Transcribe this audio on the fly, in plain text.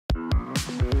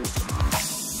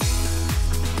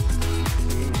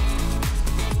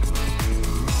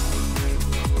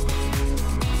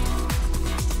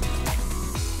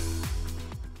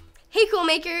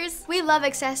makers! We love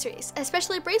accessories,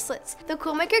 especially bracelets. The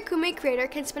Cool Maker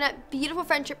KumiKreator can spin up beautiful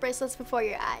friendship bracelets before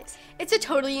your eyes. It's a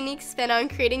totally unique spin on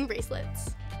creating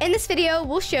bracelets. In this video,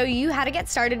 we'll show you how to get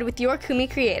started with your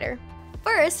KumiKreator.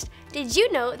 First, did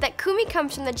you know that Kumi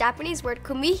comes from the Japanese word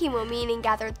Kumihimo, meaning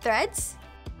gathered threads?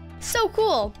 So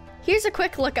cool! Here's a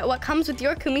quick look at what comes with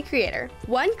your KumiKreator.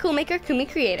 1 Cool Maker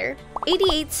KumiKreator,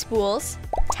 88 spools,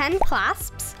 10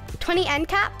 clasps, 20 end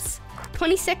caps,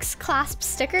 26 clasp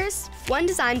stickers, 1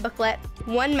 design booklet,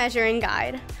 1 measuring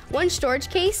guide, 1 storage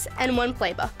case, and 1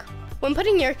 playbook. When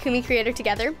putting your KumiKreator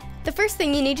together, the first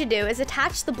thing you need to do is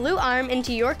attach the blue arm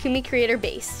into your KumiKreator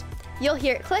base. You'll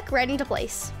hear it click right into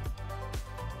place.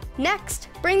 Next,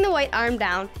 bring the white arm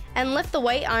down and lift the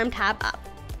white arm tab up.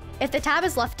 If the tab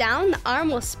is left down, the arm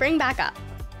will spring back up.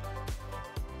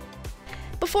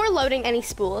 Before loading any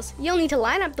spools, you'll need to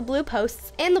line up the blue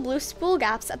posts and the blue spool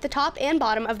gaps at the top and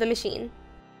bottom of the machine.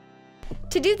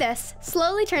 To do this,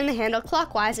 slowly turn the handle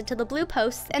clockwise until the blue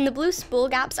posts and the blue spool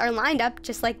gaps are lined up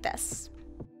just like this.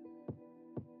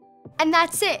 And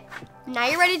that's it! Now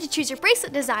you're ready to choose your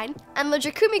bracelet design and load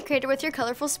your KumiKreator with your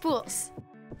colorful spools.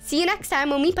 See you next time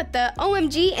when we put the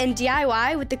OMG and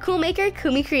DIY with the Cool Maker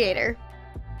KumiKreator.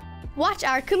 Watch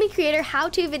our KumiKreator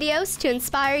how-to videos to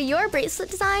inspire your bracelet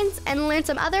designs and learn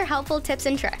some other helpful tips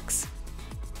and tricks.